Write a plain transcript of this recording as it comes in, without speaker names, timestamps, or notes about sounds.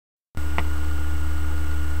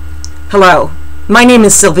Hello, my name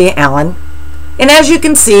is Sylvia Allen, and as you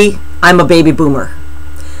can see, I'm a baby boomer.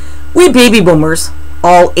 We baby boomers,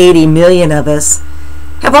 all 80 million of us,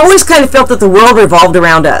 have always kind of felt that the world revolved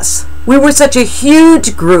around us. We were such a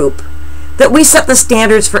huge group that we set the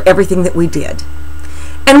standards for everything that we did.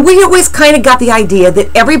 And we always kind of got the idea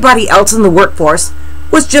that everybody else in the workforce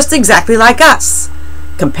was just exactly like us.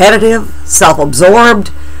 Competitive,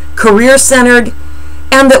 self-absorbed, career-centered,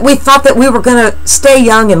 and that we thought that we were going to stay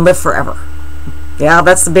young and live forever. Yeah,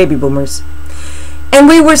 that's the baby boomers. And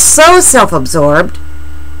we were so self-absorbed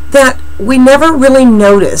that we never really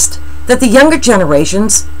noticed that the younger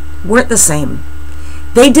generations weren't the same.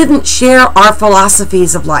 They didn't share our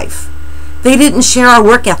philosophies of life. They didn't share our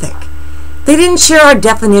work ethic. They didn't share our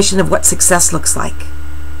definition of what success looks like.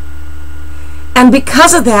 And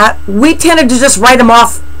because of that, we tended to just write them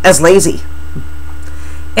off as lazy.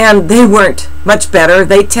 And they weren't much better.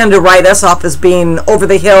 They tend to write us off as being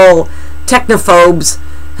over-the-hill technophobes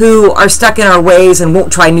who are stuck in our ways and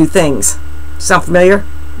won't try new things. Sound familiar?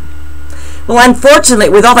 Well, unfortunately,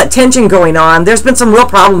 with all that tension going on, there's been some real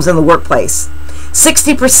problems in the workplace.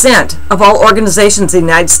 60% of all organizations in the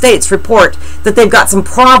United States report that they've got some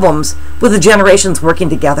problems with the generations working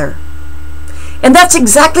together. And that's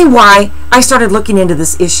exactly why I started looking into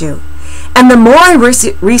this issue. And the more I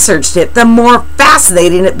researched it, the more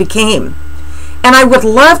fascinating it became. And I would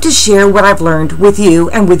love to share what I've learned with you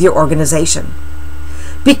and with your organization.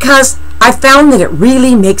 Because I found that it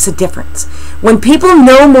really makes a difference. When people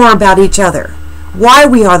know more about each other, why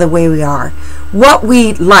we are the way we are, what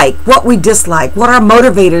we like, what we dislike, what our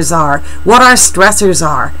motivators are, what our stressors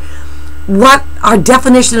are, what our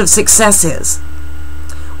definition of success is,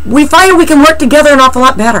 we find we can work together an awful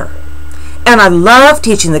lot better. And I love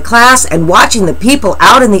teaching the class and watching the people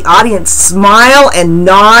out in the audience smile and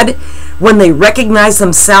nod when they recognize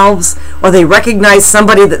themselves or they recognize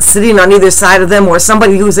somebody that's sitting on either side of them or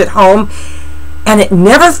somebody who's at home. And it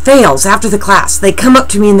never fails after the class. They come up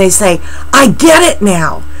to me and they say, I get it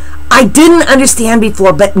now. I didn't understand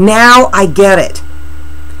before, but now I get it.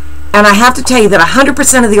 And I have to tell you that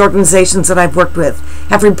 100% of the organizations that I've worked with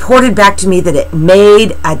have reported back to me that it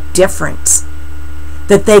made a difference.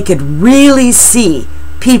 That they could really see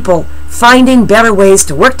people finding better ways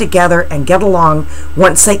to work together and get along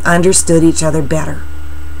once they understood each other better.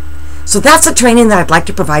 So that's the training that I'd like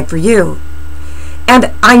to provide for you.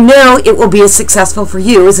 And I know it will be as successful for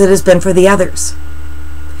you as it has been for the others.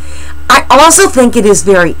 I also think it is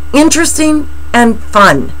very interesting and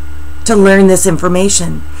fun to learn this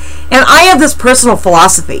information. And I have this personal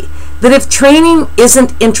philosophy that if training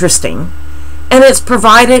isn't interesting, and it's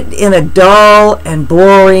provided in a dull and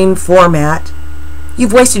boring format,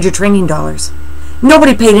 you've wasted your training dollars.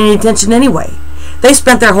 Nobody paid any attention anyway. They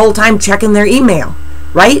spent their whole time checking their email,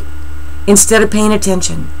 right? Instead of paying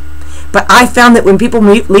attention. But I found that when people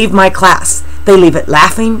leave my class, they leave it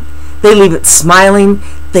laughing, they leave it smiling,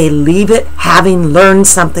 they leave it having learned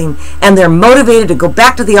something, and they're motivated to go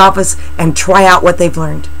back to the office and try out what they've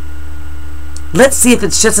learned. Let's see if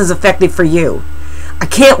it's just as effective for you. I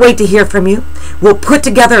can't wait to hear from you. We'll put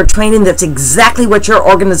together a training that's exactly what your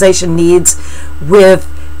organization needs, with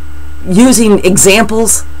using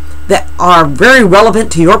examples that are very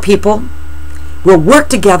relevant to your people. We'll work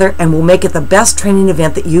together and we'll make it the best training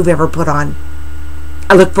event that you've ever put on.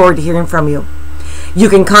 I look forward to hearing from you. You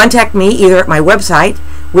can contact me either at my website,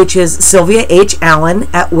 which is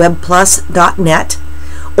sylviahallen@webplus.net,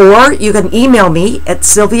 or you can email me at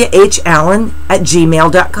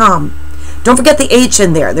sylviahallen@gmail.com. Don't forget the H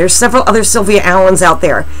in there. There's several other Sylvia Allens out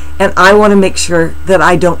there, and I want to make sure that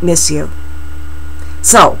I don't miss you.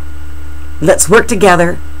 So, let's work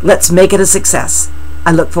together. Let's make it a success.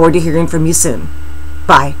 I look forward to hearing from you soon.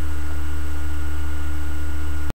 Bye.